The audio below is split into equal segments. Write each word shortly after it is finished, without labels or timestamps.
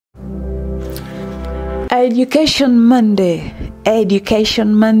Education Monday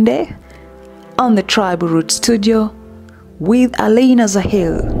on the Tribal Root Studio with Alina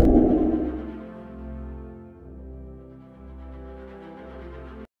Zahil.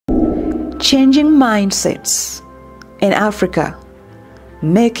 Changing mindsets in Africa,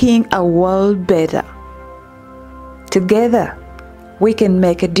 making our world better. Together, we can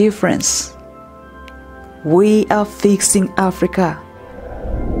make a difference. We are fixing Africa.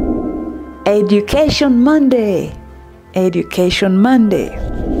 Education Monday.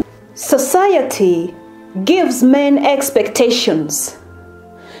 Society gives men expectations.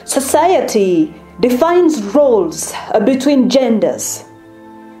 Society defines roles between genders.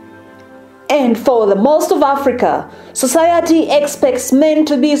 And for the most of Africa, society expects men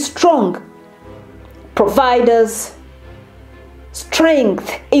to be strong, providers.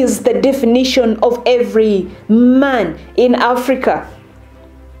 Strength is the definition of every man in Africa.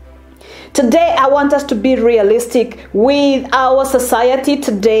 Today, I want us to be realistic with our society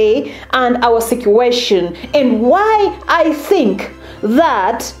today and our situation, and why I think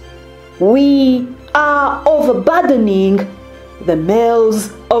that we are overburdening the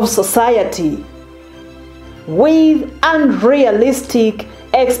males of society with unrealistic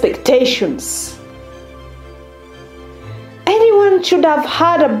expectations. Anyone should have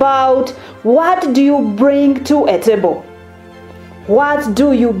heard about what do you bring to a table? What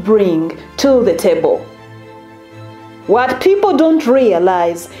do you bring to the table? What people don't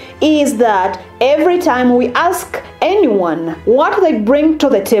realize is that every time we ask anyone what they bring to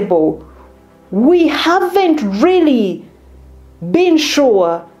the table, we haven't really been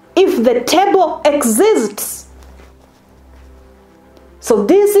sure if the table exists. So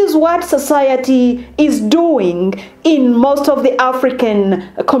this is what society is doing in most of the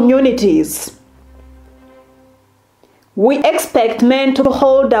African communities. We expect men to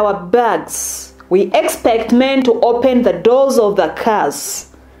hold our bags. We expect men to open the doors of the cars.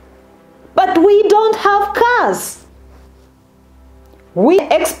 But we don't have cars. We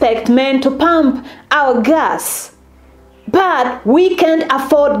expect men to pump our gas. But we can't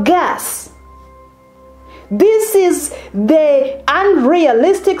afford gas. This is the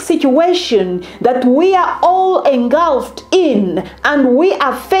unrealistic situation that we are all engulfed in, and we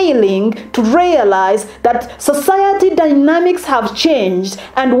are failing to realize that society dynamics have changed,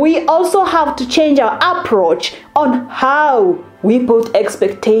 and we also have to change our approach on how we put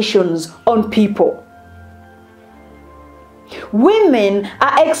expectations on people. Women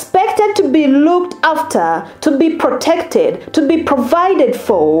are expected to be looked after, to be protected, to be provided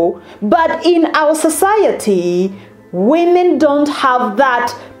for, but in our society, women don't have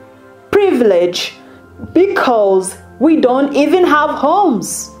that privilege because we don't even have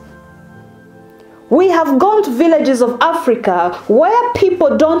homes. We have gone to villages of Africa where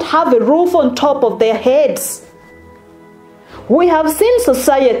people don't have a roof on top of their heads. We have seen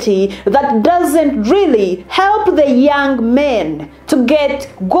society that doesn't really help the young men to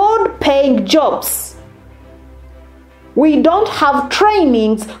get good-paying jobs. We don't have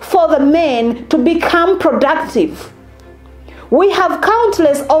trainings for the men to become productive. We have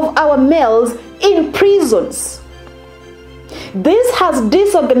countless of our males in prisons. This has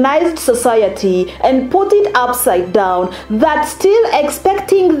disorganized society and put it upside down, that still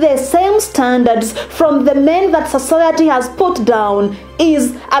expecting the same standards from the men that society has put down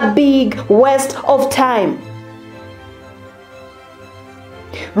is a big waste of time.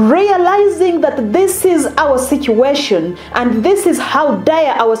 Realizing that this is our situation, and this is how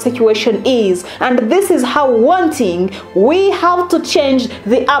dire our situation is, and this is how wanting, we have to change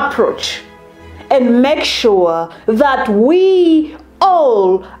the approach and make sure that we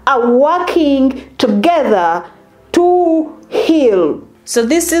all are working together to heal. So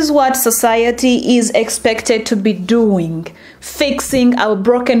this is what society is expected to be doing, fixing our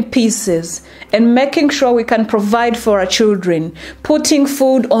broken pieces and making sure we can provide for our children, putting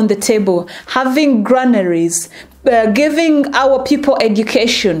food on the table, having granaries, giving our people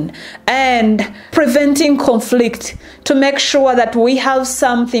education, and preventing conflict to make sure that we have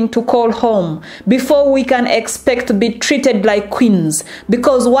something to call home before we can expect to be treated like queens.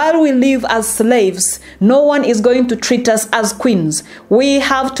 Because while we live as slaves, no one is going to treat us as queens. We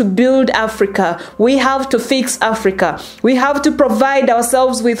have to build Africa. We have to fix Africa. We have to provide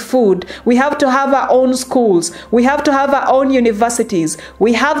ourselves with food. We have to have our own schools. We have to have our own universities.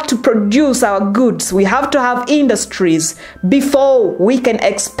 We have to produce our goods. We have to have industries before we can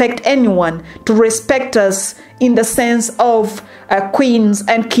expect anyone to respect us in the sense of queens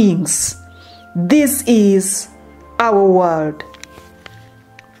and kings. This is our world.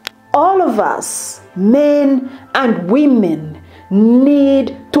 All of us, men and women,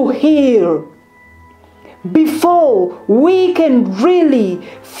 need to heal. before we can really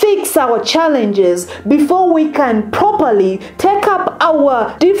fix our challenges, before we can properly take up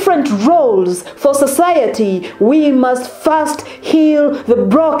our different roles for society, we must first heal the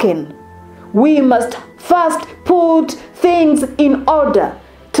broken. We must first put things in order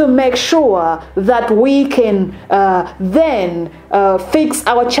to make sure that we can then fix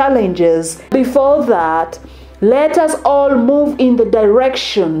our challenges. Before that, let us all move in the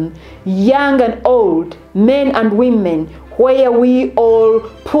direction, young and old, men and women, where we all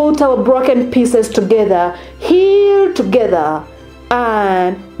put our broken pieces together, heal together,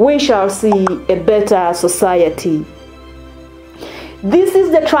 and we shall see a better society. This is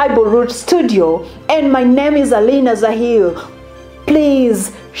the Tribal Roots Studio, and my name is Alina Zahil.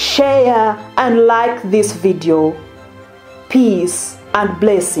 Please share and like this video. Peace and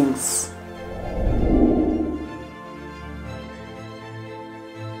blessings.